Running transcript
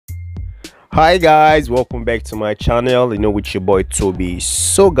Hi guys, welcome back to my channel, with your boy Toby.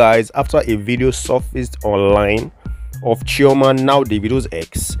 So guys, after a video surfaced online of Chioma, now Davido's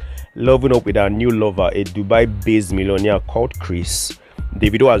ex, loving up with her new lover, a Dubai-based millionaire called Chris,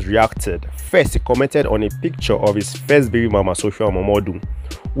 Davido has reacted. First, he commented on a picture of his first baby mama, Sophia Momodu,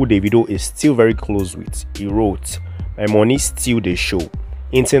 who Davido is still very close with. He wrote, "My money still the show,"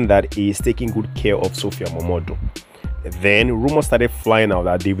 hinting that he is taking good care of Sophia Momodu. Then rumors started flying out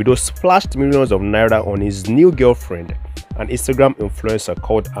that Davido splashed millions of naira on his new girlfriend, an Instagram influencer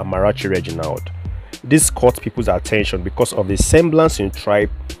called Amarachi Reginald. This caught people's attention because of the semblance in tribe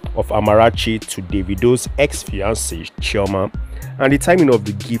of Amarachi to Davido's ex-fiancée Chioma, and the timing of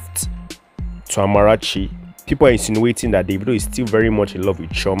the gift to Amarachi. People are insinuating that Davido is still very much in love with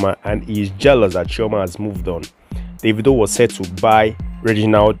Chioma and he is jealous that Chioma has moved on. Davido was set to buy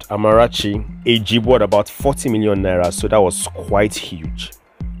Reginald Amarachi a jeep worth about 40 million naira, so that was quite huge.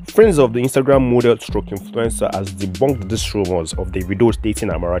 Friends of the Instagram model stroke influencer has debunked these rumors of Davido dating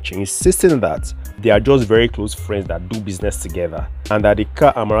Amarachi, insisting that they are just very close friends that do business together and that the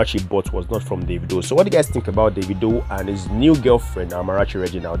car Amarachi bought was not from Davido. So what do you guys think about Davido and his new girlfriend Amarachi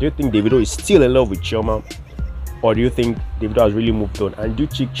Reginald? Do you think Davido is still in love with Chioma, or do you think Davido has really moved on? And do you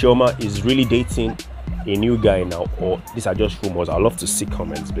think Chioma is really dating a new guy now, or these are just rumors? I'd love to see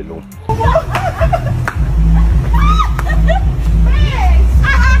comments below.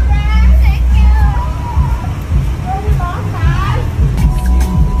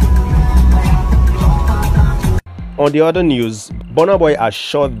 On the other news, Burna Boy has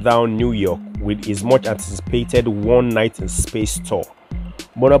shut down New York with his much anticipated One Night in Space tour.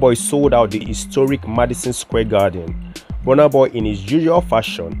 Burna Boy sold out the historic Madison Square Garden. Burna Boy, in his usual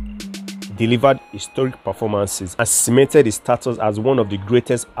fashion, delivered historic performances and cemented his status as one of the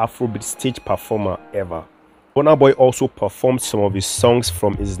greatest Afrobeat stage performer ever. Burna Boy also performed some of his songs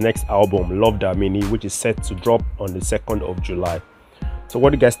from his next album, Love That Mini, which is set to drop on the 2nd of July. So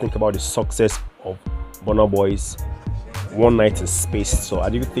what do you guys think about the success of Burna Boy's One Night in Space? So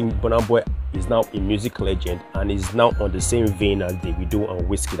do you think Burna Boy is now a music legend and is now on the same vein as Davido and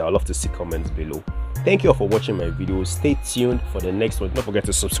Wizkid? I'd love to see comments below. Thank you all for watching my video. Stay tuned for the next one. Don't forget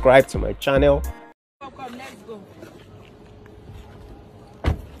to subscribe to my channel. Come, let's go.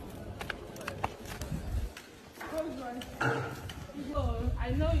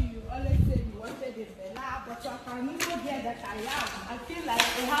 I know you always say you wanted a Bella, but you can even get that I am. I feel like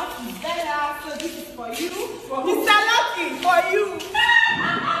the house is Bella, so this is for you. Mr. Lucky, for you.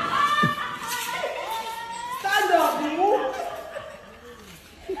 Stand up, move.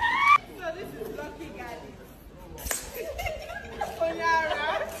 So this is Lucky Garden.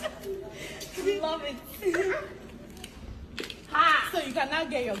 Love it. Ha! So you can now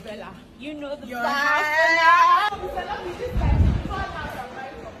get your Bella. You know the Bella. Mr. Lucky, this guy is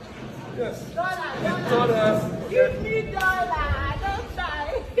 $1,000. Yes. $1. Give me